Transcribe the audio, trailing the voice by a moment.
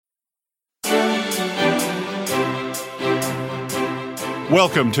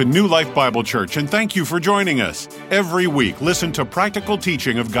Welcome to New Life Bible Church, and thank you for joining us. Every week, listen to practical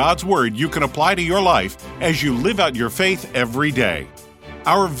teaching of God's Word you can apply to your life as you live out your faith every day.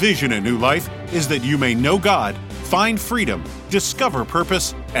 Our vision at New Life is that you may know God, find freedom, discover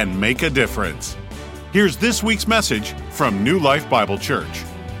purpose, and make a difference. Here's this week's message from New Life Bible Church.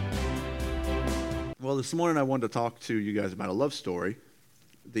 Well, this morning I wanted to talk to you guys about a love story.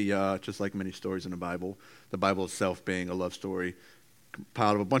 Just like many stories in the Bible itself being a love story,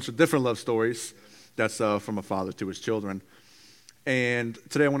 compiled of a bunch of different love stories. That's from a father to his children. And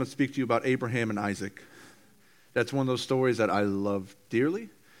today I want to speak to you about Abraham and Isaac. That's one of those stories that I love dearly.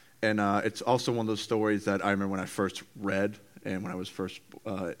 And it's also one of those stories that I remember when I first read and when I was first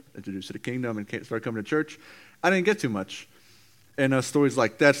introduced to the kingdom and started coming to church. I didn't get too much. And stories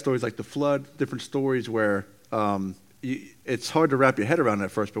like that, stories like the flood, different stories where it's hard to wrap your head around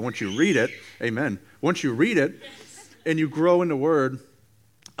at first, but once you read it, amen, once you read it and you grow in the Word,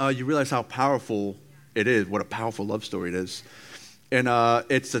 you realize how powerful it is, what a powerful love story it is. And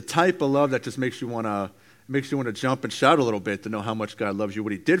it's the type of love that just makes you want to jump and shout a little bit to know how much God loves you,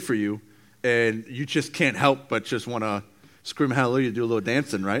 what He did for you, and you just can't help but just want to scream hallelujah, do a little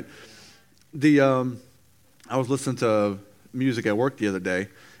dancing, right? I was listening to music at work the other day,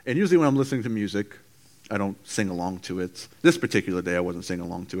 and usually when I'm listening to music, I don't sing along to it. This particular day, I wasn't singing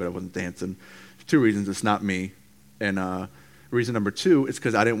along to it. I wasn't dancing. Two reasons. It's not me. And reason number two is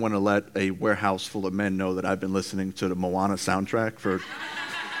because I didn't want to let a warehouse full of men know that I've been listening to the Moana soundtrack for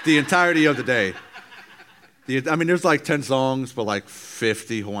the entirety of the day. There's like 10 songs, but like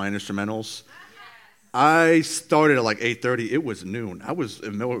 50 Hawaiian instrumentals. I started at like 8:30. It was noon. I was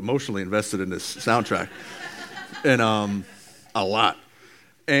emotionally invested in this soundtrack. And a lot.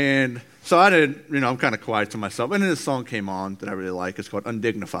 And so I did, I'm kind of quiet to myself. And then this song came on that I really like. It's called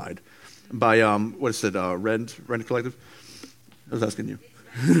Undignified by, Rend Collective? I was asking you.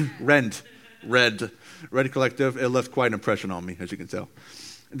 Rend Collective. It left quite an impression on me, as you can tell.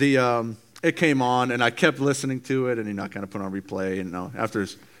 It came on, and I kept listening to it, and, I kind of put on replay. And, after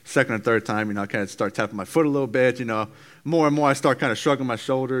the second or third time, I kind of start tapping my foot a little bit, more and more I start kind of shrugging my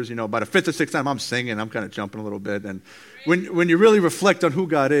shoulders, by the fifth or sixth time I'm singing, I'm kind of jumping a little bit. And when you really reflect on who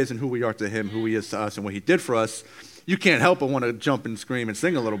God is and who we are to Him, who He is to us and what He did for us, you can't help but want to jump and scream and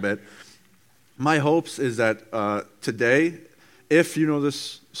sing a little bit. My hopes is that today, if you know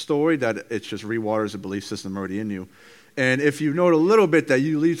this story, that it just rewaters a belief system already in you. And if you know it a little bit, that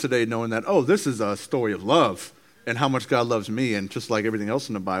you leave today knowing that, this is a story of love and how much God loves me. And just like everything else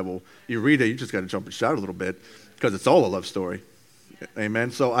in the Bible, you read it, you just got to jump and shout a little bit because it's all a love story.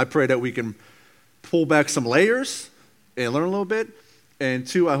 Amen. So I pray that we can pull back some layers and learn a little bit. And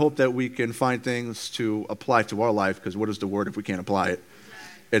two, I hope that we can find things to apply to our life, because what is the word if we can't apply it?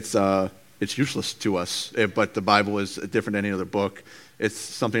 It's useless to us. But the Bible is different than any other book. It's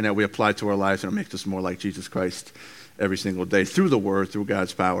something that we apply to our lives, and it makes us more like Jesus Christ every single day through the word, through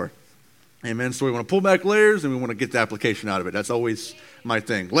God's power. Amen. So we want to pull back layers, and we want to get the application out of it. That's always my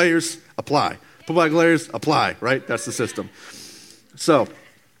thing. Layers, apply. Pull back layers, apply, right? That's the system. So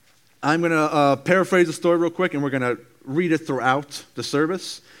I'm going to paraphrase the story real quick, and we're going to read it throughout the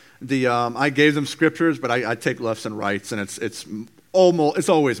service. I gave them scriptures, but I take lefts and rights, and it's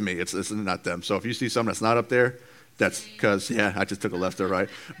always me. It's not them. So if you see something that's not up there, that's because, I just took a left or right.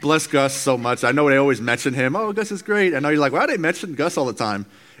 Bless Gus so much. I know they always mention him. Oh, Gus is great. I know you're like, why do they mention Gus all the time?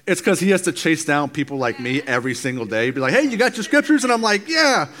 It's because he has to chase down people like me every single day. Be like, hey, you got your scriptures? And I'm like,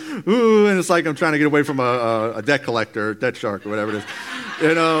 yeah. Ooh, and it's like I'm trying to get away from a debt collector, debt shark, or whatever it is.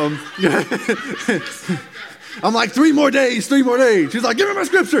 And I'm like, 3 more days. He's like, give me my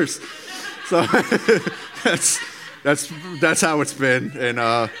scriptures. So that's how it's been.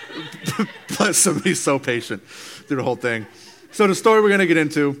 And bless him, he's so patient through the whole thing. So the story we're going to get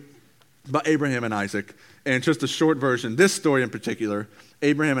into about Abraham and Isaac, and just a short version, this story in particular,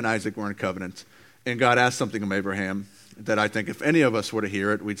 Abraham and Isaac were in covenant, and God asked something of Abraham that I think if any of us were to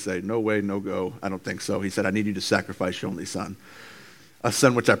hear it, we'd say, no way, no go, I don't think so. He said, I need you to sacrifice your only son, a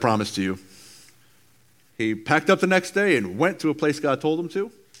son which I promised to you. He packed up the next day and went to a place God told him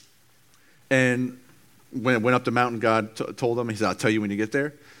to, and when it went up the mountain, God told him, he said, I'll tell you when you get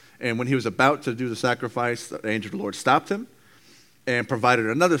there. And when he was about to do the sacrifice, the angel of the Lord stopped him and provided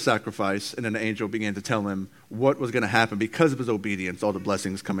another sacrifice, and then the angel began to tell him what was going to happen because of his obedience, all the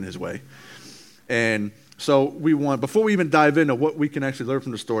blessings coming his way. And so before we even dive into what we can actually learn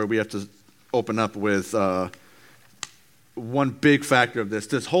from the story, we have to open up with one big factor of this.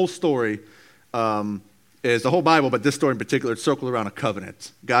 This whole story is the whole Bible, but this story in particular, it's circled around a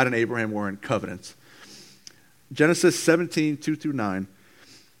covenant. God and Abraham were in covenant. Genesis 17, 2-9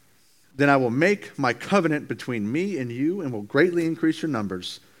 Then I will make my covenant between me and you and will greatly increase your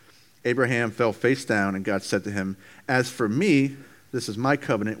numbers. Abraham fell face down, and God said to him, as for me, this is my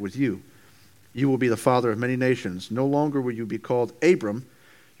covenant with you. You will be the father of many nations. No longer will you be called Abram.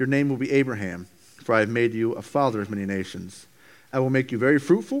 Your name will be Abraham, for I have made you a father of many nations. I will make you very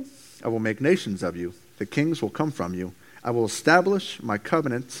fruitful. I will make nations of you. The kings will come from you. I will establish my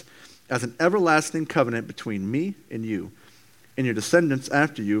covenant as an everlasting covenant between me and you, and your descendants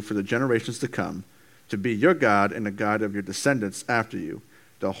after you for the generations to come, to be your God and the God of your descendants after you.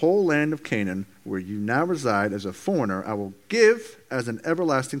 The whole land of Canaan, where you now reside as a foreigner, I will give as an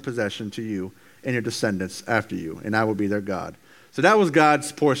everlasting possession to you and your descendants after you, and I will be their God. So that was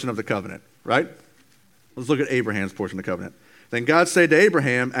God's portion of the covenant, right? Let's look at Abraham's portion of the covenant. Then God said to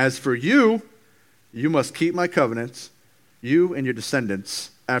Abraham, as for you, you must keep my covenants, you and your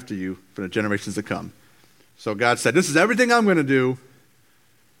descendants after you for the generations to come. So God said, this is everything I'm going to do.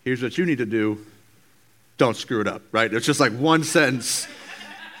 Here's what you need to do. Don't screw it up, right? It's just like one sentence.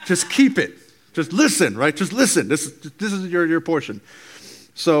 Just keep it. Just listen, right? Just listen. This is your portion.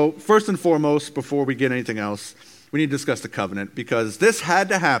 So first and foremost, before we get anything else, we need to discuss the covenant, because this had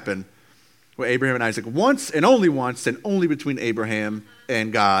to happen with Abraham and Isaac once, and only between Abraham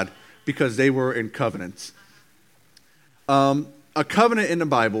and God, because they were in covenants. A covenant in the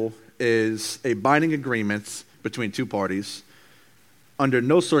Bible is a binding agreement between two parties. Under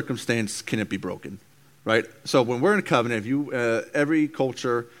no circumstance can it be broken, right? So when we're in a covenant, every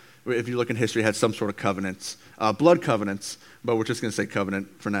culture, if you look in history, had some sort of covenants, blood covenants, but we're just going to say covenant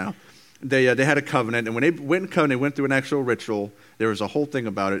for now. They had a covenant, and when they went in covenant, they went through an actual ritual. There was a whole thing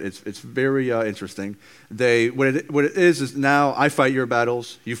about it. It's very interesting. What it is now I fight your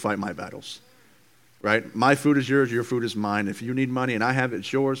battles, you fight my battles, right? My food is yours, your food is mine. If you need money and I have it,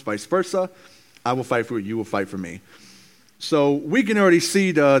 it's yours, vice versa. I will fight for you, you will fight for me. So we can already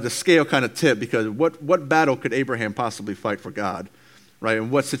see the scale kind of tip, because what battle could Abraham possibly fight for God, right? In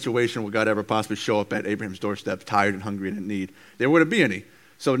what situation would God ever possibly show up at Abraham's doorstep, tired and hungry and in need? There wouldn't be any.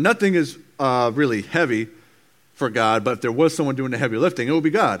 So nothing is really heavy for God, but if there was someone doing the heavy lifting, it would be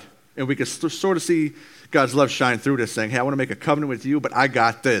God. And we could sort of see God's love shine through this, saying, hey, I want to make a covenant with you, but I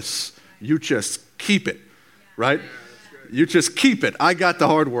got this. You just keep it, right? You just keep it. I got the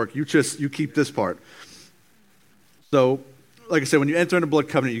hard work. You keep this part. So, like I said, when you enter into a blood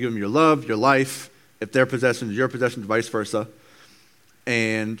covenant, you give them your love, your life. If their possessions, your possessions, vice versa.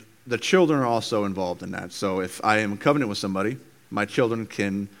 And the children are also involved in that. So if I am in covenant with somebody, my children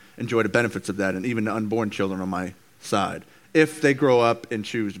can enjoy the benefits of that, and even the unborn children on my side, if they grow up and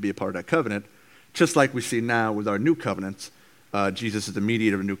choose to be a part of that covenant, just like we see now with our new covenants. Jesus is the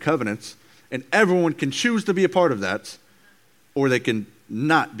mediator of new covenants, and everyone can choose to be a part of that, or they can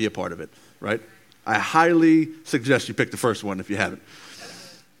not be a part of it, right? I highly suggest you pick the first one if you haven't.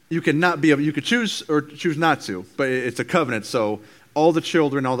 You could choose or choose not to, but it's a covenant, so all the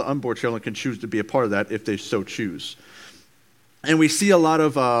children, all the unborn children can choose to be a part of that if they so choose. And we see a lot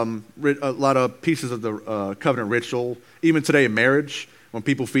of pieces of the covenant ritual, even today in marriage, when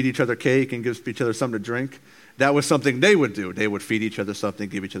people feed each other cake and give each other something to drink. That was something they would do. They would feed each other something,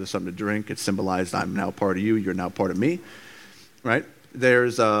 give each other something to drink. It symbolized, I'm now part of you, you're now part of me, right?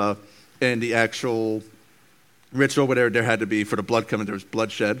 There's, in the actual ritual, where there had to be, for the blood covenant, there was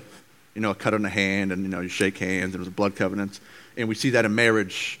bloodshed, a cut on the hand, and, you shake hands, and it was a blood covenant. And we see that in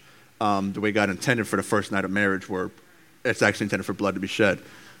marriage, the way God intended for the first night of marriage, where it's actually intended for blood to be shed,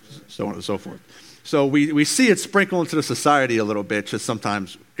 so on and so forth. So we see it sprinkle into the society a little bit, just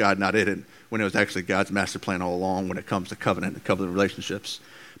sometimes God not in it, when it was actually God's master plan all along when it comes to covenant and covenant relationships.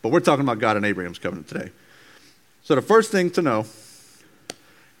 But we're talking about God and Abraham's covenant today. So the first thing to know,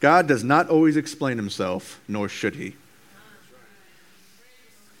 God does not always explain himself, nor should he.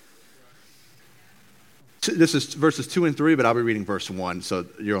 This is verses 2 and 3, but I'll be reading verse 1, so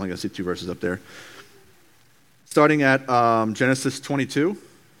you're only going to see 2 verses up there. Starting at Genesis 22,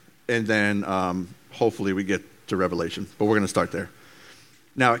 and then hopefully we get to Revelation, but we're going to start there.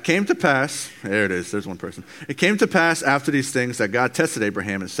 Now it came to pass, there it is, there's one person. It came to pass after these things that God tested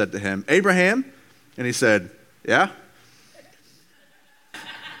Abraham and said to him, Abraham, and he said, yeah?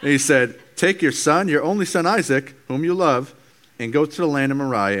 And he said, take your son, your only son Isaac, whom you love, and go to the land of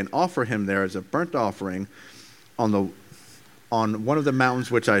Moriah and offer him there as a burnt offering on one of the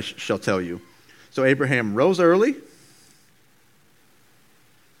mountains which I shall tell you. So Abraham rose early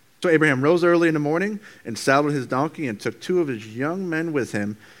in the morning and saddled his donkey and took 2 of his young men with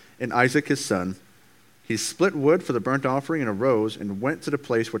him and Isaac his son. He split wood for the burnt offering and arose and went to the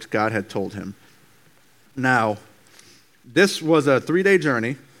place which God had told him. Now, this was a 3-day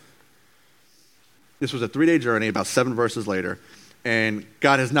journey. About 7 verses later. And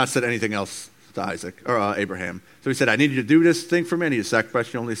God has not said anything else to Isaac or Abraham. So he said, I need you to do this thing for me. I need you to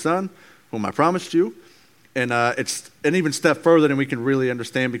sacrifice your only son, whom I promised you. And it's an even step further than we can really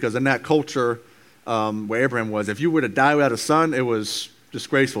understand, because in that culture where Abraham was, if you were to die without a son, it was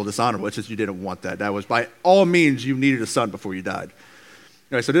disgraceful, dishonorable. It's just you didn't want that. That was by all means you needed a son before you died.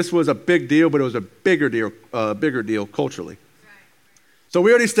 All right, so this was a big deal, but it was a bigger deal culturally. So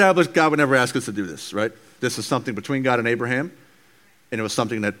we already established God would never ask us to do this, right? This is something between God and Abraham, and it was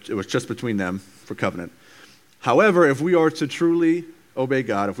something that it was just between them for covenant. However, if we are to truly obey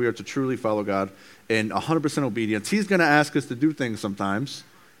God, if we are to truly follow God in 100% obedience, he's going to ask us to do things sometimes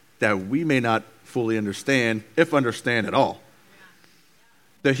that we may not fully understand, if understand at all.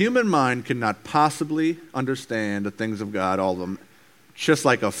 The human mind cannot possibly understand the things of God, all of them, just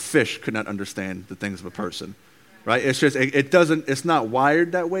like a fish could not understand the things of a person, right? It's just, it's not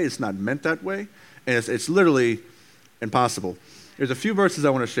wired that way. It's not meant that way. And it's literally impossible. There's a few verses I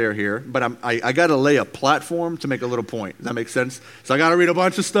want to share here, but I got to lay a platform to make a little point. Does that make sense? So I got to read a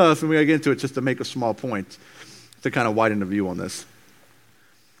bunch of stuff and we got to get into it just to make a small point to kind of widen the view on this.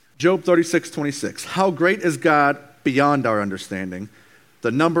 Job 36:26. How great is God beyond our understanding? The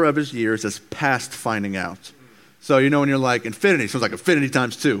number of his years is past finding out. So, when you're like infinity, so it's like infinity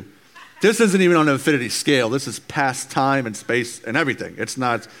times 2. This isn't even on an infinity scale. This is past time and space and everything. It's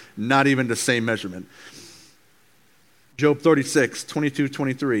not even the same measurement. Job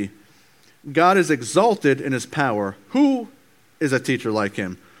 36:22-23. God is exalted in his power. Who is a teacher like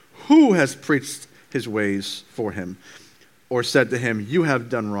him? Who has preached his ways for him? Or said to him, you have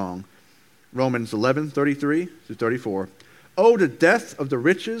done wrong. Romans 11:33-34. Oh, the depth of the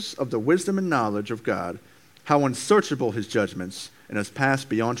riches of the wisdom and knowledge of God. How unsearchable his judgments, and has passed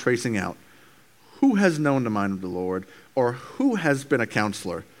beyond tracing out. Who has known the mind of the Lord, or who has been a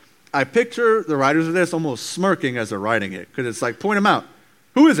counselor? I picture the writers of this almost smirking as they're writing it, because it's like, point them out.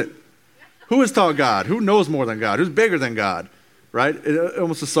 Who is it? Who has taught God? Who knows more than God? Who's bigger than God? Right?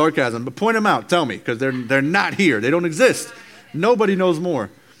 Almost a sarcasm, but point them out. Tell me, because they're not here. They don't exist. Nobody knows more.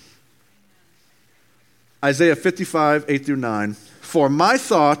 Isaiah 55:8-9. For my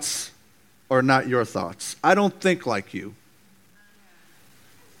thoughts are not your thoughts. I don't think like you.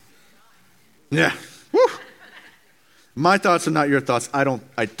 Yeah. Woo. My thoughts are not your thoughts. I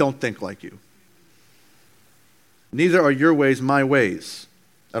don't think like you. Neither are your ways my ways.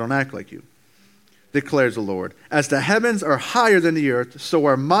 I don't act like you, declares the Lord. As the heavens are higher than the earth, so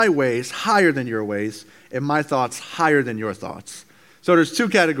are my ways higher than your ways, and my thoughts higher than your thoughts. So there's 2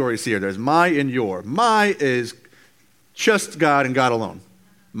 categories here. There's my and your. My is just God and God alone.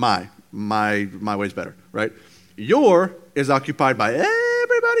 My way's better, right? Your is occupied by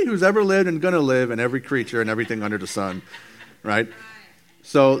everybody who's ever lived and going to live, and every creature and everything under the sun, right?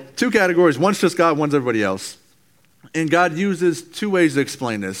 So 2 categories. One's just God, one's everybody else. And God uses 2 ways to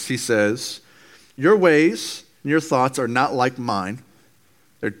explain this. He says, your ways and your thoughts are not like mine.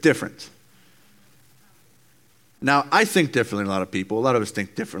 They're different. Now, I think differently than a lot of people. A lot of us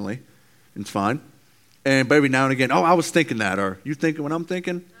think differently. It's fine. But every now and again, I was thinking that, or you thinking what I'm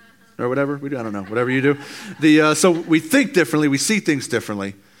thinking? Or whatever we do, I don't know, whatever you do. So we think differently, we see things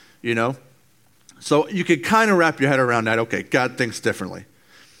differently, So you could kind of wrap your head around that. Okay, God thinks differently.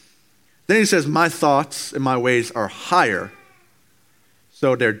 Then he says, my thoughts and my ways are higher.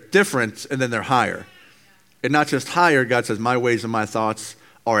 So they're different, and then they're higher. And not just higher, God says, my ways and my thoughts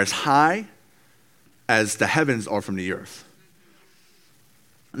are as high as the heavens are from the earth.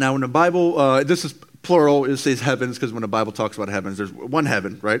 Now, in the Bible, this is plural, it says heavens, because when the Bible talks about heavens, there's one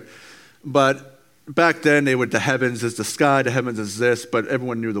heaven, right? But back then, the heavens is the sky, the heavens is this, but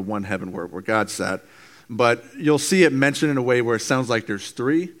everyone knew the one heaven where God sat. But you'll see it mentioned in a way where it sounds like there's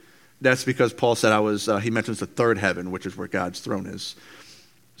 3. That's because Paul said he mentions the 3rd heaven, which is where God's throne is.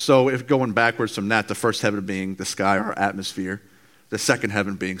 So if going backwards from that, the first heaven being the sky or atmosphere, the second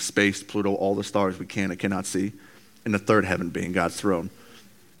heaven being space, Pluto, all the stars we can and cannot see, and the 3rd heaven being God's throne.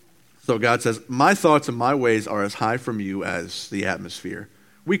 So God says, my thoughts and my ways are as high from you as the atmosphere.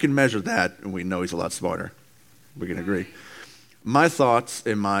 We can measure that, and we know he's a lot smarter. We can agree. My thoughts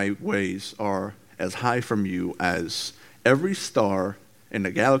and my ways are as high from you as every star in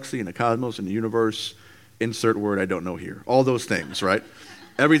the galaxy, in the cosmos, in the universe, insert word I don't know here. All those things, right?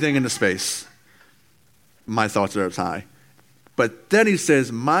 Everything in the space. My thoughts are as high. But then he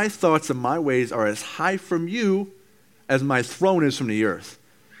says, my thoughts and my ways are as high from you as my throne is from the earth.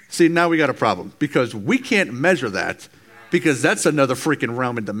 See, now we got a problem, because we can't measure that, because that's another freaking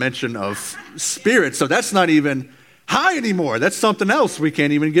realm and dimension of spirit. So that's not even high anymore. That's something else we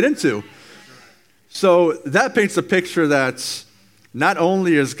can't even get into. So that paints a picture that not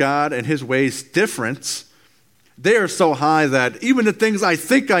only is God and his ways different, They are so high that even the things I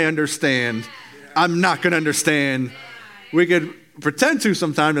think I understand, I'm not going to understand. We could pretend to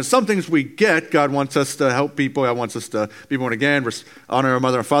sometimes, and some things we get. God wants us to help people. God wants us to be born again, honor our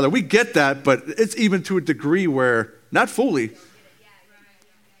mother and father. We get that, but it's even to a degree where, not fully.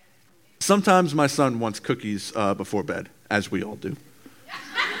 Sometimes my son wants cookies before bed, as we all do.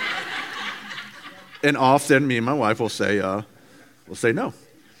 And often me and my wife will say no.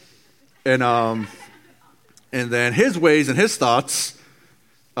 And then his ways and his thoughts,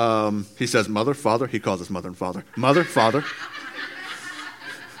 he says, mother, father. He calls us mother and father. Mother, father.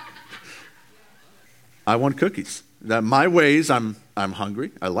 I want cookies. That my ways, I'm hungry.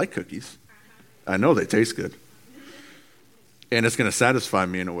 I like cookies. I know they taste good. And it's going to satisfy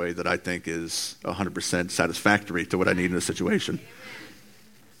me in a way that I think is 100% satisfactory to what I need in a situation.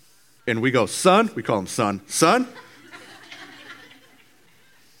 And we go, son. We call him son. Son.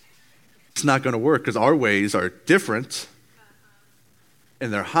 It's not going to work because our ways are different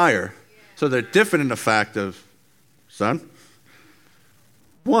and they're higher. So they're different in the fact of, son,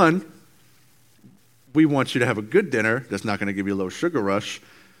 one, we want you to have a good dinner that's not going to give you a low sugar rush in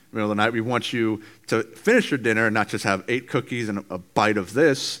the middle of the night. We want you to finish your dinner and not just have 8 cookies and a bite of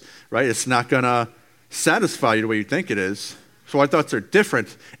this, right? It's not going to satisfy you the way you think it is. So our thoughts are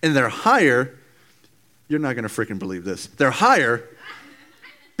different and they're higher. You're not going to freaking believe this. They're higher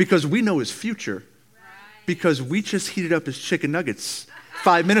because we know his future. Because we just heated up his chicken nuggets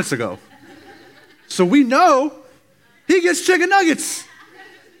 5 minutes ago. So we know he gets chicken nuggets.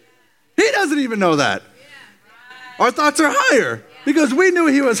 He doesn't even know that. Our thoughts are higher because we knew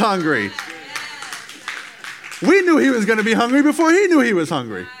he was hungry. We knew he was going to be hungry before he knew he was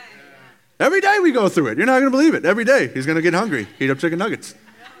hungry. Every day we go through it. You're not going to believe it. Every day he's going to get hungry, heat up chicken nuggets.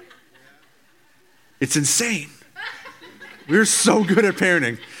 It's insane. We're so good at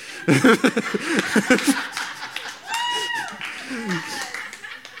parenting.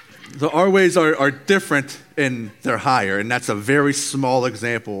 So our ways are different and they're higher, and that's a very small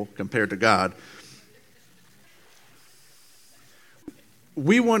example compared to God.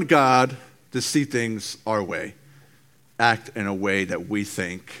 We want God to see things our way, act in a way that we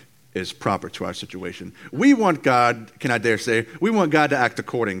think is proper to our situation. We want God, can I dare say, we want God to act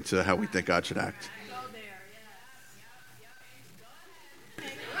according to how we think God should act.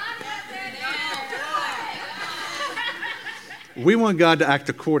 We want God to act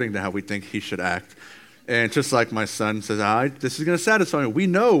according to how we think he should act. And just like my son says, this is going to satisfy me. We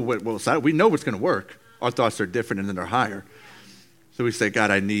know what's going to work. Our thoughts are different and then they're higher. So we say,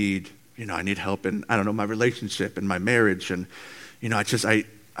 God, I need help in, my relationship and my marriage. And,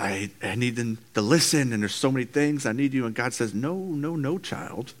 I need them to listen, and there's so many things I need you. And God says, no,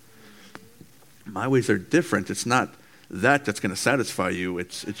 child. My ways are different. It's not that's going to satisfy you.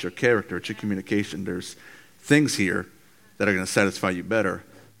 It's your character. It's your communication. There's things here that are going to satisfy you better.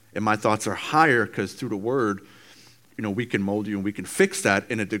 And my thoughts are higher because through the word, we can mold you and we can fix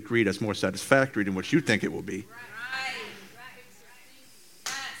that in a degree that's more satisfactory than what you think it will be.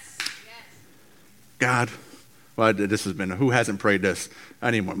 God, this has been, who hasn't prayed this?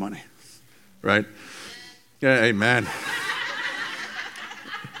 I need more money, right? Yeah, amen.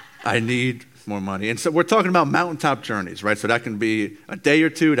 I need more money. And so we're talking about mountaintop journeys, right? So that can be a day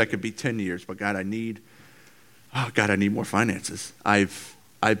or two, that could be 10 years. But God, I need more finances. I've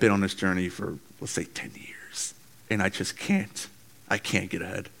been on this journey for, let's say, 10 years, and I just can't. I can't get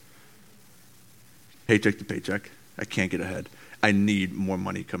ahead. Paycheck to paycheck, I can't get ahead. I need more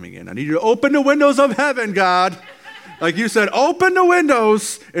money coming in. I need you to open the windows of heaven, God. Like you said, open the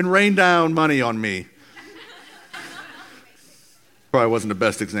windows and rain down money on me. Probably wasn't the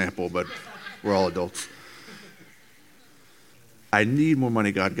best example, but we're all adults. I need more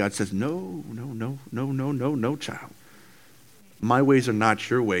money, God. God says, no, child. My ways are not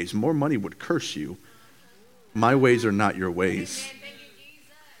your ways. More money would curse you. My ways are not your ways.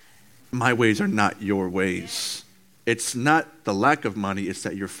 My ways are not your ways. It's not the lack of money, it's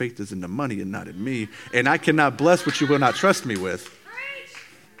that your faith is in the money and not in me. And I cannot bless what you will not trust me with.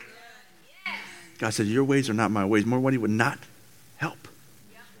 God says, your ways are not my ways. More money would not help.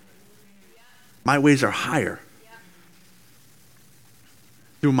 My ways are higher.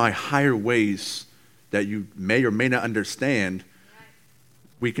 Through my higher ways that you may or may not understand,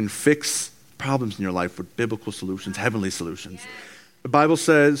 we can fix problems in your life with biblical solutions, heavenly solutions. The Bible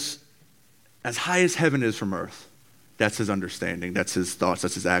says, as high as heaven is from earth, that's his understanding, that's his thoughts,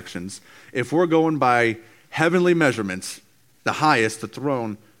 that's his actions. If we're going by heavenly measurements, the highest, the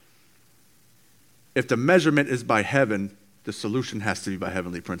throne, if the measurement is by heaven, the solution has to be by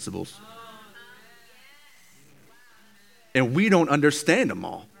heavenly principles. And we don't understand them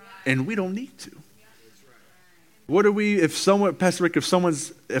all, and we don't need to. What do we, if someone, Pastor Rick, if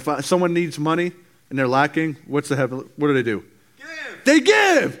someone needs money and they're lacking, what do they do? Give. They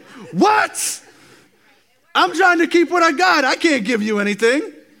give. What? I'm trying to keep what I got. I can't give you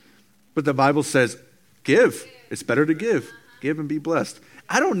anything. But the Bible says, give. It's better to give. Give and be blessed.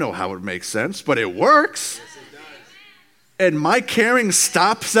 I don't know how it makes sense, but it works. And my caring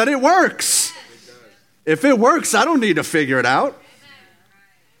stops that it works. If it works, I don't need to figure it out.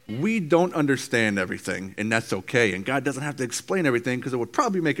 We don't understand everything, and that's okay. And God doesn't have to explain everything because it would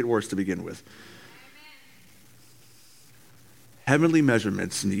probably make it worse to begin with. Heavenly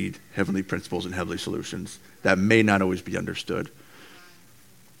measurements need heavenly principles and heavenly solutions that may not always be understood.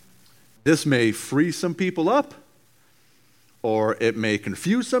 This may free some people up, or it may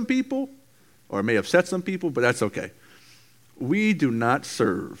confuse some people, or it may upset some people, but that's okay. We do not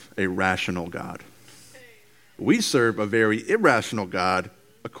serve a rational God. We serve a very irrational God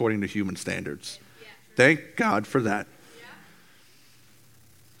according to human standards. Thank God for that.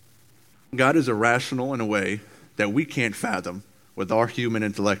 God is irrational in a way that we can't fathom with our human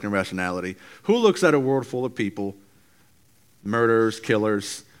intellect and rationality. Who looks at a world full of people, murderers,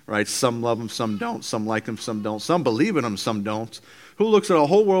 killers, right? Some love them, some don't. Some like them, some don't. Some believe in them, some don't. Who looks at a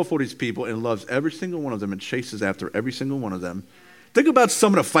whole world full of these people and loves every single one of them and chases after every single one of them? Think about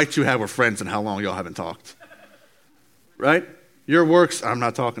some of the fights you have with friends and how long y'all haven't talked. Right? Your works, I'm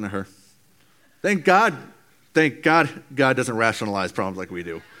not talking to her. Thank God God doesn't rationalize problems like we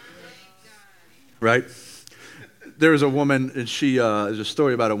do. Right? There was a woman, and there's a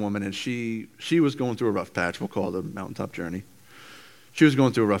story about a woman, and she was going through a rough patch. We'll call it a mountaintop journey. She was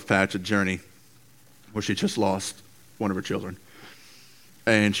going through a rough patch, a journey where she just lost one of her children.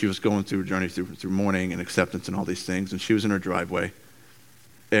 And she was going through a journey through mourning and acceptance and all these things, and she was in her driveway.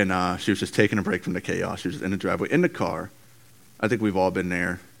 And she was just taking a break from the chaos. She was in the driveway, in the car. I think we've all been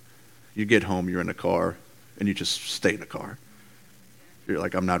there. You get home, you're in the car, and you just stay in the car. You're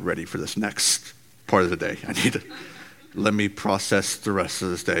like, I'm not ready for this next part of the day. I need to let me process the rest of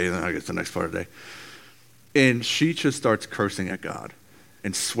this day, and then I get to the next part of the day. And she just starts cursing at God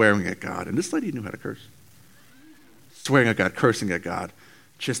and swearing at God. And this lady knew how to curse. Swearing at God, cursing at God.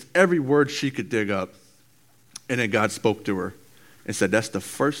 Just every word she could dig up. And then God spoke to her and said, that's the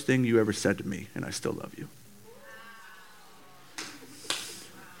first thing you ever said to me, and I still love you.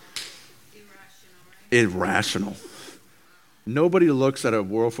 Irrational. Nobody looks at a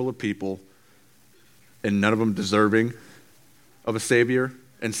world full of people, and none of them deserving of a Savior,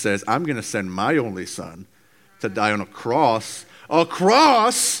 and says, I'm going to send my only son to die on a cross. A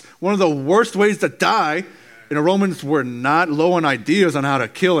cross! One of the worst ways to die. And the Romans were not low on ideas on how to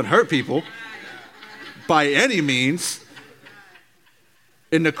kill and hurt people by any means.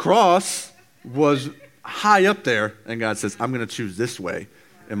 And the cross was high up there. And God says, I'm going to choose this way.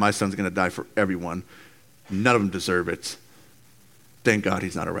 And my son's going to die for everyone. None of them deserve it. Thank God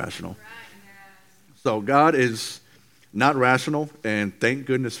he's not irrational. So God is not rational, and thank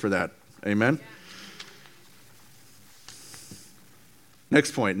goodness for that. Amen?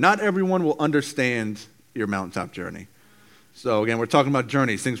 Next point. Not everyone will understand your mountaintop journey. So again, we're talking about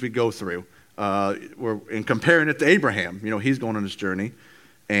journeys, things we go through. We're comparing it to Abraham. He's going on this journey,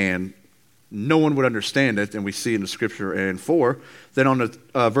 and no one would understand it, and we see in the scripture in 4. Then on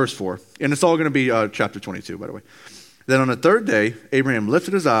the verse 4, and it's all going to be chapter 22, by the way. Then on the third day, Abraham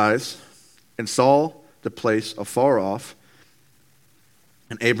lifted his eyes and saw the place afar off.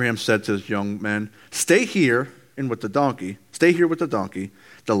 And Abraham said to his young men, stay here with the donkey.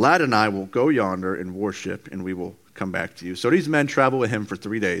 The lad and I will go yonder and worship, and we will come back to you. So these men traveled with him for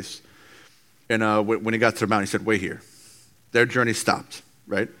 3 days. And when he got to the mountain, he said, wait here. Their journey stopped,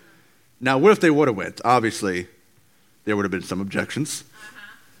 right? Now, what if they would have went? Obviously, there would have been some objections.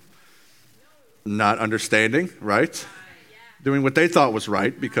 Not understanding, right? Doing what they thought was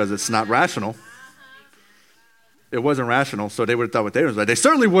right because it's not rational. It wasn't rational, so they would have thought what they was right. They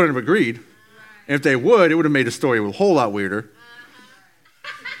certainly wouldn't have agreed. And if they would, it would have made the story a whole lot weirder.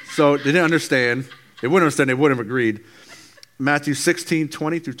 So they didn't understand. They wouldn't understand. They wouldn't have agreed. Matthew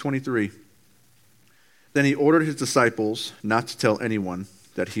 16:20-23. Then he ordered his disciples not to tell anyone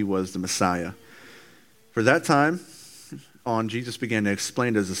that he was the Messiah. For that time on, Jesus began to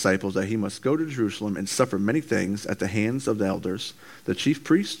explain to his disciples that he must go to Jerusalem and suffer many things at the hands of the elders, the chief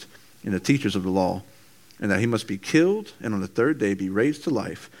priests, and the teachers of the law, and that he must be killed and on the third day be raised to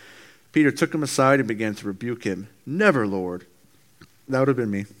life. Peter took him aside and began to rebuke him. Never, Lord. That would have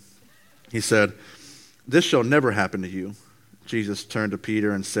been me. He said, this shall never happen to you. Jesus turned to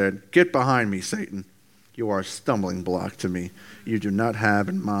Peter and said, get behind me, Satan. You are a stumbling block to me. You do not have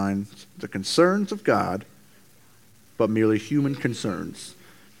in mind the concerns of God, but merely human concerns.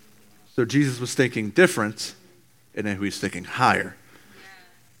 So Jesus was thinking different and then he's thinking higher.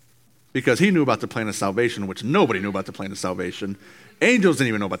 Because he knew about the plan of salvation, which nobody knew about the plan of salvation. Angels didn't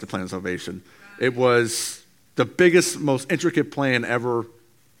even know about the plan of salvation. It was the biggest, most intricate plan ever,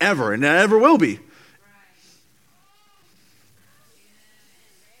 and it ever will be.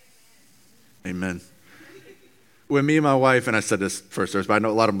 Amen. When me and my wife, and I said this first service, but I know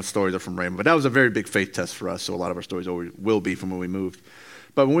a lot of my stories are from Rhema, but that was a very big faith test for us, so a lot of our stories always will be from when we moved.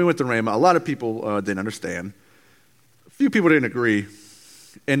 But when we went to Rhema, a lot of people didn't understand. A few people didn't agree.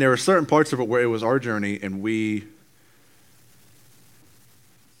 And there were certain parts of it where it was our journey, and we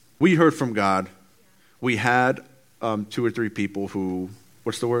heard from God. We had 2 or 3 people who,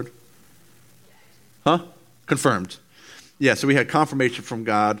 what's the word? Confirmed. Yeah, so we had confirmation from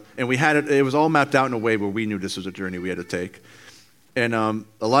God, and we had it was all mapped out in a way where we knew this was a journey we had to take. And a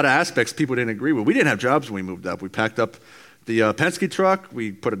lot of aspects people didn't agree with. We didn't have jobs when we moved up. We packed up the Penske truck.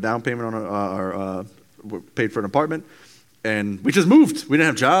 We put a down payment on paid for an apartment. And we just moved. We didn't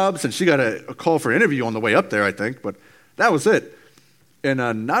have jobs, and she got a call for an interview on the way up there, I think, but that was it. And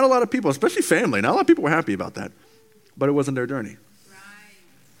not a lot of people, especially family, not a lot of people were happy about that, but it wasn't their journey.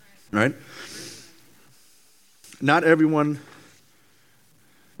 Right? Not everyone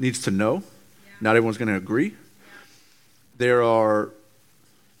needs to know. Not everyone's going to agree. There are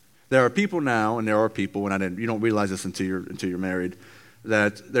people now, and there are people, and you don't realize this until you're married,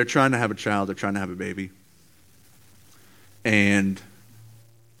 that they're trying to have a child, they're trying to have a baby. And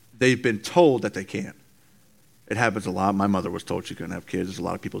they've been told that they can't. It happens a lot. My mother was told she couldn't have kids. There's a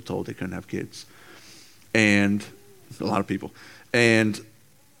lot of people told they couldn't have kids. And a lot of people. And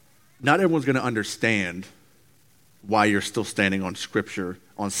not everyone's going to understand why you're still standing on Scripture,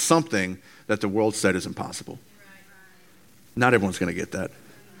 on something that the world said is impossible. Not everyone's going to get that.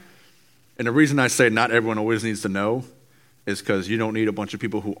 And the reason I say not everyone always needs to know is because you don't need a bunch of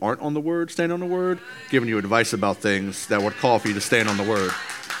people who aren't on the Word, stand on the Word, giving you advice about things that would call for you to stand on the Word.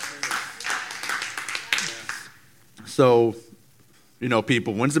 So,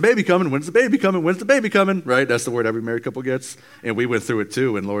 people, when's the baby coming? When's the baby coming? When's the baby coming? Right? That's the word every married couple gets. And we went through it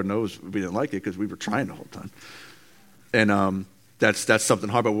too, and Lord knows we didn't like it because we were trying the whole time. And that's something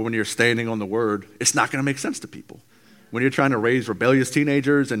hard. But when you're standing on the Word, it's not going to make sense to people. When you're trying to raise rebellious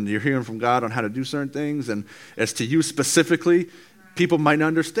teenagers and you're hearing from God on how to do certain things, and as to you specifically, people might not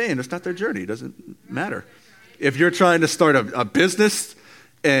understand. It's not their journey. It doesn't matter. If you're trying to start a business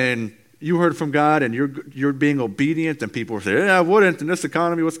and you heard from God and you're being obedient, and people say, I wouldn't, in this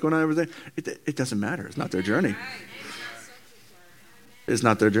economy, what's going on, everything. It doesn't matter. It's not their journey. It's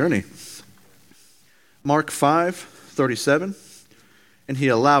not their journey. Mark 5:37. And he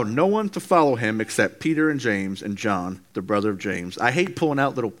allowed no one to follow him except Peter and James and John, the brother of James. I hate pulling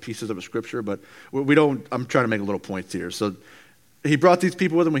out little pieces of a scripture, but I'm trying to make little points here. So he brought these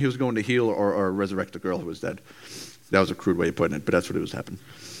people with him when he was going to heal or resurrect the girl who was dead. That was a crude way of putting it, but that's what it was happening.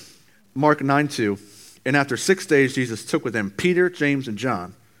 Mark 9:2. And after 6 days, Jesus took with him Peter, James, and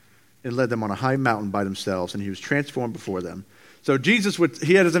John and led them on a high mountain by themselves, and he was transformed before them. So Jesus,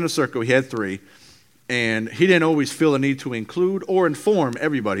 he had his inner circle. He had 3. And he didn't always feel the need to include or inform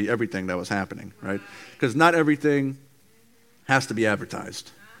everybody, everything that was happening, right? Because not everything has to be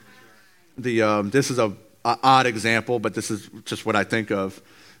advertised. This is an odd example, but this is just what I think of.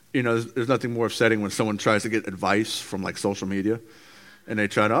 There's nothing more upsetting when someone tries to get advice from like social media, and they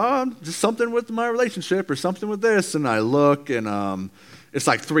try to, just something with my relationship or something with this, and I look, and it's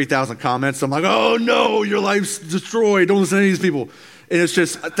like 3,000 comments. I'm like, oh no, your life's destroyed. Don't listen to these people. And it's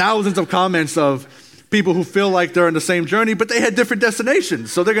just thousands of comments of people who feel like they're on the same journey, but they had different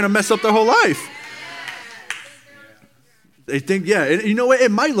destinations, so they're going to mess up their whole life. They think, you know what?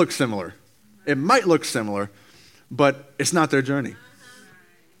 It might look similar. It might look similar, but it's not their journey.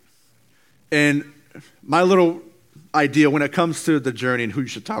 And my little idea when it comes to the journey and who you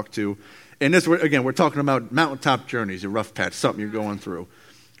should talk to, and this, again, we're talking about mountaintop journeys, your rough patch, something you're going through.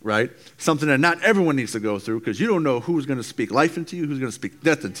 Right? Something that not everyone needs to go through, because you don't know who's going to speak life into you, who's going to speak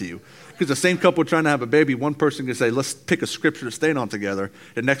death into you. Because the same couple trying to have a baby, one person can say, let's pick a scripture to stand on together.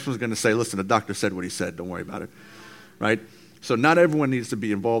 The next one's going to say, listen, the doctor said what he said. Don't worry about it. Right? So not everyone needs to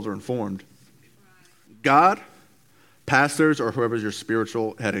be involved or informed. God, pastors, or whoever's your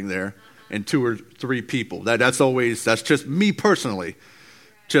spiritual heading there, and 2 or 3 people. That's just me personally.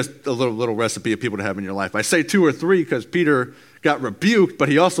 Just a little recipe of people to have in your life. I say 2 or 3 because Peter got rebuked, but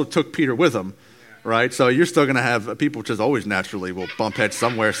he also took Peter with him, right? So you're still going to have people just always naturally will bump heads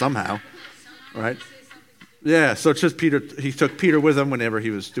somewhere, somehow, right? Yeah, so it's just Peter. He took Peter with him whenever he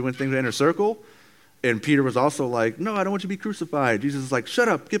was doing things in the inner circle, and Peter was also like, no, I don't want you to be crucified. Jesus is like, shut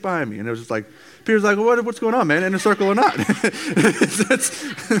up, get behind me. And it was just like, Peter's like, what's going on, man, inner circle or not?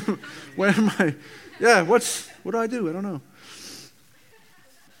 Where am I? Yeah, what do I do? I don't know.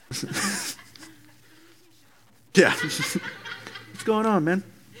 Yeah. What's going on, man?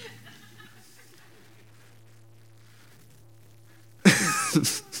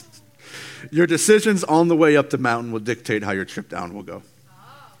 Your decisions on the way up the mountain will dictate how your trip down will go.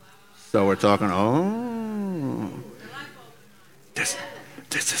 So we're talking, this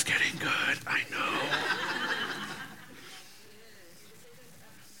is getting good, I know.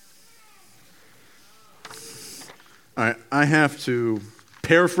 All right, I have to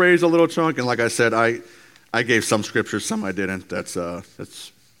paraphrase a little chunk, and like I said, I gave some scriptures, some I didn't.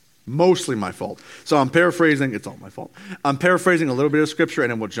 That's mostly my fault. So I'm paraphrasing, it's all my fault. I'm paraphrasing a little bit of scripture,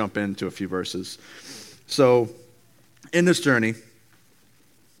 and then we'll jump into a few verses. So in this journey,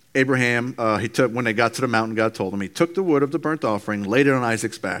 Abraham, when they got to the mountain, God told him, he took the wood of the burnt offering, laid it on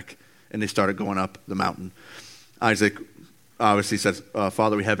Isaac's back, and they started going up the mountain. Isaac obviously says,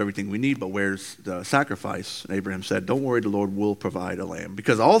 Father, we have everything we need, but where's the sacrifice? And Abraham said, don't worry, the Lord will provide a lamb.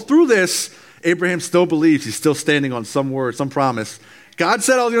 Because all through this, Abraham still believes, he's still standing on some word, some promise. God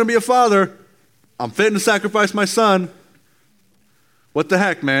said I was going to be a father. I'm fitting to sacrifice my son. What the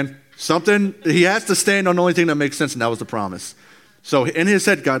heck, man? He has to stand on the only thing that makes sense, and that was the promise. So in his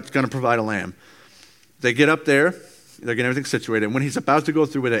head, God's going to provide a lamb. They get up there. They're getting everything situated. And when he's about to go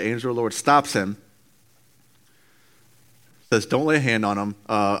through where the angel of the Lord stops him, says, don't lay a hand on him.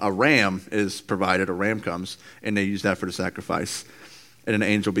 A ram is provided. A ram comes, and they use that for the sacrifice. And an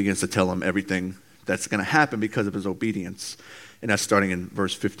angel begins to tell him everything that's going to happen because of his obedience. And that's starting in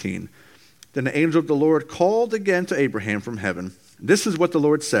verse 15. Then the angel of the Lord called again to Abraham from heaven. This is what the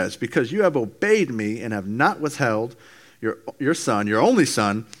Lord says, because you have obeyed me and have not withheld your son, your only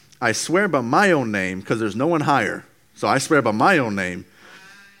son, I swear by my own name, because there's no one higher. So I swear by my own name,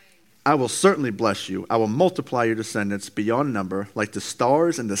 I will certainly bless you. I will multiply your descendants beyond number, like the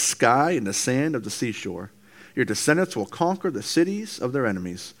stars in the sky and the sand of the seashore. Your descendants will conquer the cities of their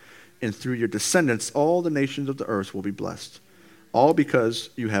enemies, and through your descendants all the nations of the earth will be blessed. All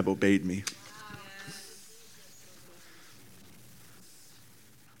because you have obeyed me.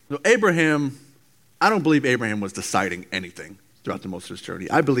 So Abraham, I don't believe Abraham was deciding anything throughout the most of his journey.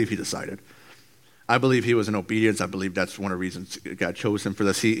 I believe he decided. I believe he was in obedience. I believe that's one of the reasons God chose him for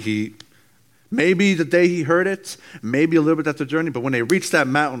this. He maybe the day he heard it, maybe a little bit after the journey, but when they reached that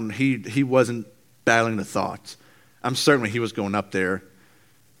mountain, he wasn't battling the thoughts. I'm certain when he was going up there,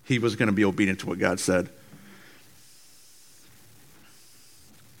 he was going to be obedient to what God said.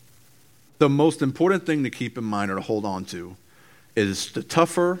 The most important thing to keep in mind or to hold on to is the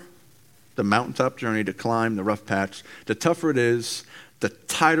tougher the mountaintop journey to climb, the rough patch, the tougher it is, the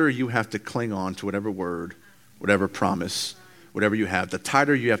tighter you have to cling on to whatever word, whatever promise, whatever you have, the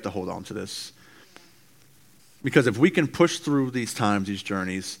tighter you have to hold on to this. Because if we can push through these times, these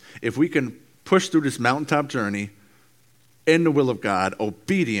journeys, if we can push through this mountaintop journey in the will of God,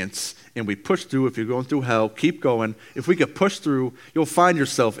 obedience, and we push through, if you're going through hell, keep going. If we can push through, you'll find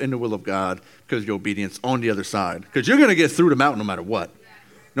yourself in the will of God because of your obedience on the other side. Because you're going to get through the mountain no matter what.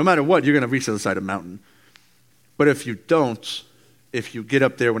 No matter what, you're going to reach the other side of the mountain. But if you don't, if you get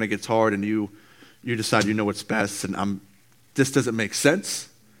up there when it gets hard and you decide you know what's best and this doesn't make sense,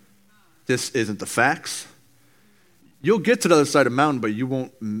 this isn't the facts, you'll get to the other side of the mountain, but you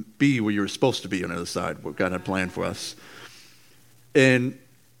won't be where you're supposed to be on the other side, what God had planned for us. And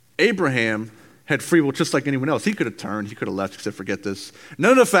Abraham had free will just like anyone else. He could have turned, he could have left, he said, forget this.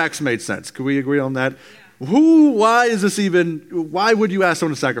 None of the facts made sense. Could we agree on that? Yeah. Why would you ask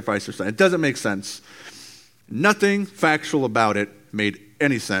someone to sacrifice their son? It doesn't make sense. Nothing factual about it made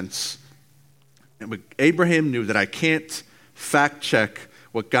any sense. And Abraham knew that I can't fact check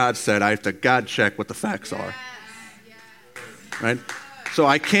what God said. I have to God check what the facts are. Right? So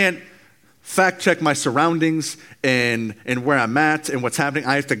I can't fact check my surroundings and where I'm at and what's happening.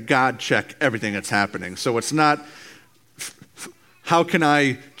 I have to God check everything that's happening. So it's not, how can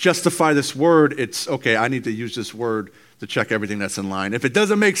I justify this word? It's, okay, I need to use this word to check everything that's in line. If it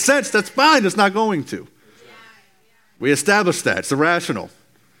doesn't make sense, that's fine. It's not going to. We established that. It's irrational.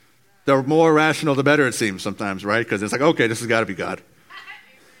 The more rational, the better it seems sometimes, right? Because it's like, okay, this has got to be God.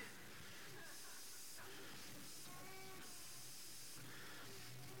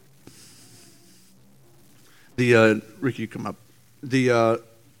 Ricky, you come up.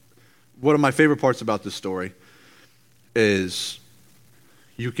 One of my favorite parts about this story is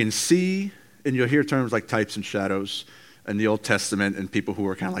you can see, and you'll hear terms like types and shadows in the Old Testament, and people who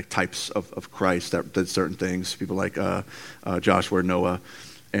are kind of like types of Christ that did certain things, people like Joshua or Noah,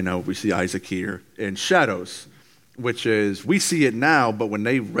 and we see Isaac here, and shadows, which is, we see it now, but when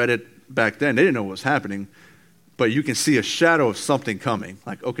they read it back then, they didn't know what was happening. but you can see a shadow of something coming.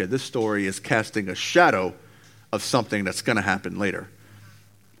 Like, okay, this story is casting a shadow of something that's going to happen later.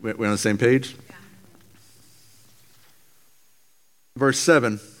 We're on the same page? Yeah. Verse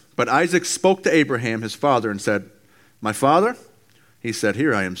 7, but Isaac spoke to Abraham, his father, and said, my father? He said,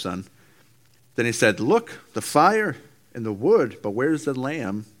 here I am, son. Then he said, look, the fire and the wood, but where's the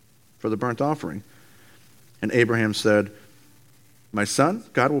lamb for the burnt offering? And Abraham said, my son,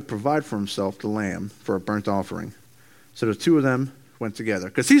 God will provide for himself the lamb for a burnt offering. So the two of them went together.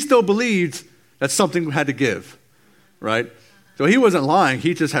 Because he still believed that something had to give, right? So he wasn't lying.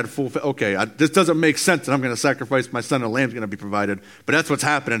 He just had full faith. Okay, this doesn't make sense that I'm going to sacrifice my son and a lamb's going to be provided. But that's what's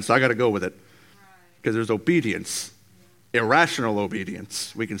happening, so I got to go with it. Because there's obedience. Irrational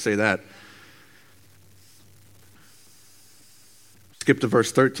obedience. We can say that. Skip to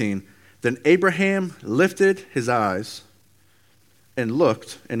verse 13. Then Abraham lifted his eyes and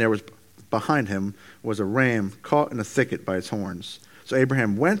looked, and there was behind him was a ram caught in a thicket by its horns. So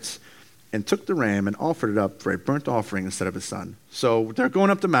Abraham went and took the ram and offered it up for a burnt offering instead of his son. So they're going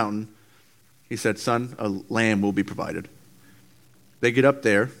up the mountain. He said, son, a lamb will be provided. They get up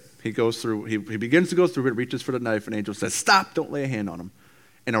there. He goes through. He begins to go through it, reaches for the knife, and an angel says, stop, don't lay a hand on him.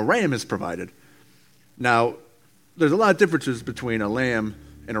 And a ram is provided. Now, there's a lot of differences between a lamb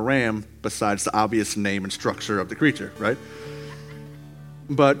and a ram besides the obvious name and structure of the creature, right?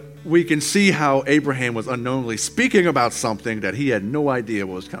 But we can see how Abraham was unknowingly speaking about something that he had no idea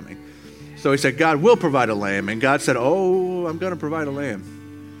what was coming. So he said, God will provide a lamb. And God said, oh, I'm going to provide a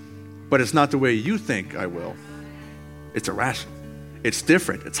lamb. But it's not the way you think I will. It's irrational. It's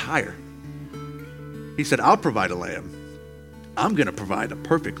different. It's higher. He said, I'll provide a lamb. I'm going to provide a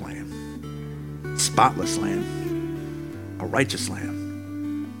perfect lamb. Spotless lamb. A righteous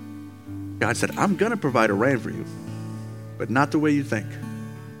lamb. God said, I'm going to provide a ram for you. But not the way you think.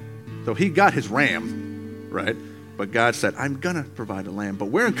 So he got his ram, right? But God said, I'm going to provide a lamb. But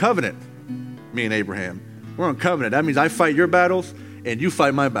we're in covenant, me and Abraham. We're in covenant. That means I fight your battles and you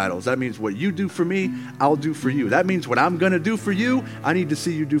fight my battles. That means what you do for me, I'll do for you. That means what I'm going to do for you, I need to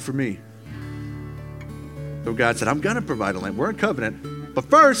see you do for me. So God said, I'm going to provide a lamb. We're in covenant. But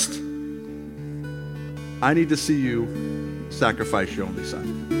first, I need to see you sacrifice your only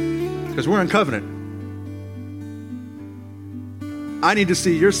son. Because we're in covenant. I need to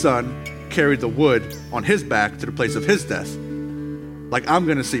see your son carry the wood on his back to the place of his death. Like I'm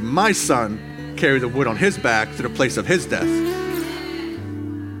going to see my son carry the wood on his back to the place of his death.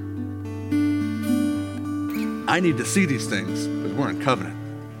 I need to see these things because we're in covenant.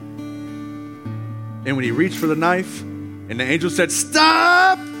 And when he reached for the knife and the angel said,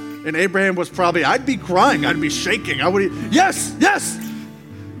 stop! And Abraham was probably, I'd be crying, I'd be shaking. Yes, yes!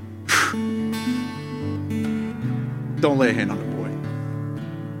 Don't lay a hand on the boy.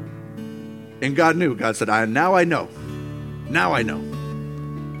 And God knew. God said, now I know. Now I know.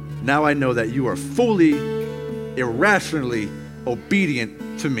 Now I know that you are fully, irrationally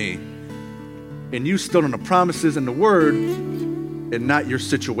obedient to me. And you stood on the promises and the word and not your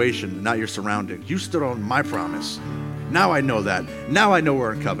situation, not your surroundings. You stood on my promise. Now I know that. Now I know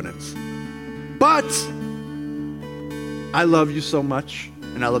we're in covenants. But I love you so much,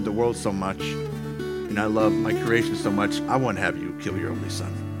 and I love the world so much, and I love my creation so much, I won't have you kill your only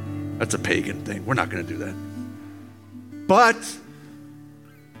son. That's a pagan thing. We're not going to do that. But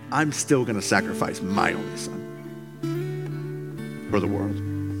I'm still going to sacrifice my only son for the world.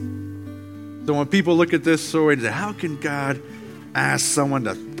 So when people look at this story and say, how can God ask someone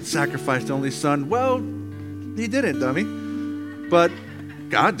to sacrifice the only son? Well, he didn't, dummy. But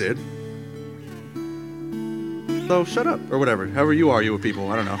God did. So shut up, or whatever. However you argue with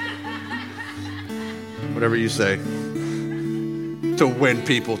people, I don't know. Whatever you say to win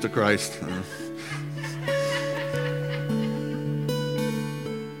people to Christ.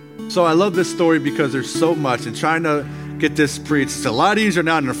 So I love this story because there's so much, and trying to get this preached, it's a lot easier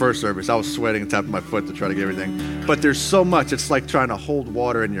now than the first service. I was sweating and tapping my foot to try to get everything. But there's so much. It's like trying to hold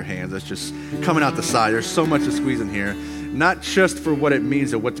water in your hands. It's just coming out the side. There's so much to squeeze in here. Not just for what it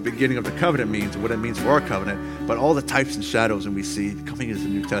means and what the beginning of the covenant means and what it means for our covenant, but all the types and shadows and we see coming into the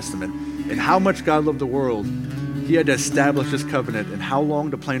New Testament. And how much God loved the world. He had to establish this covenant and how long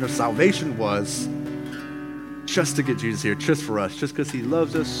the plan of salvation was just to get Jesus here, just for us, just because he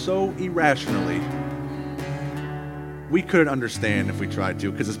loves us so irrationally. We couldn't understand if we tried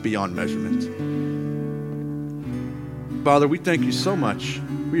to because it's beyond measurement. Father, we thank you so much.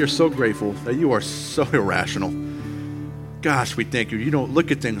 We are so grateful that you are so irrational. Gosh, we thank you. You don't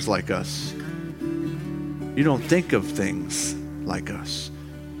look at things like us. You don't think of things like us.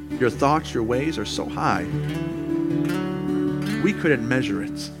 Your thoughts, your ways are so high. We couldn't measure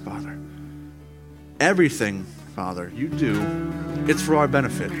it, Father. Everything Father, you do, it's for our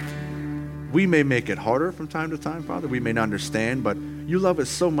benefit. We may make it harder from time to time, Father. We may not understand, but you love us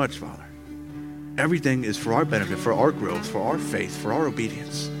so much, Father. Everything is for our benefit, for our growth, for our faith, for our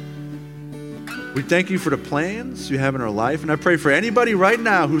obedience. We thank you for the plans you have in our life, and I pray for anybody right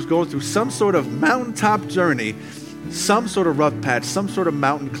now who's going through some sort of mountaintop journey, some sort of rough patch, some sort of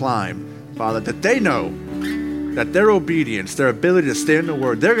mountain climb, Father, that they know that their obedience, their ability to stand in the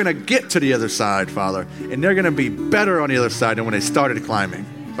Word, they're going to get to the other side, Father, and they're going to be better on the other side than when they started climbing,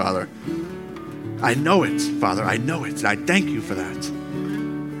 Father. I know it, Father. I know it. And I thank you for that.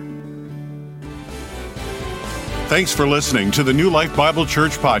 Thanks for listening to the New Life Bible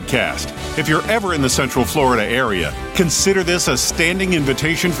Church podcast. If you're ever in the Central Florida area, consider this a standing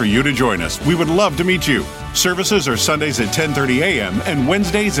invitation for you to join us. We would love to meet you. Services are Sundays at 10:30 a.m. and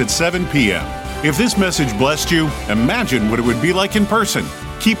Wednesdays at 7 p.m. If this message blessed you, imagine what it would be like in person.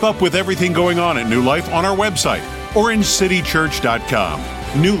 Keep up with everything going on at New Life on our website,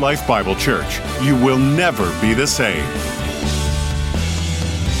 orangecitychurch.com. New Life Bible Church. You will never be the same.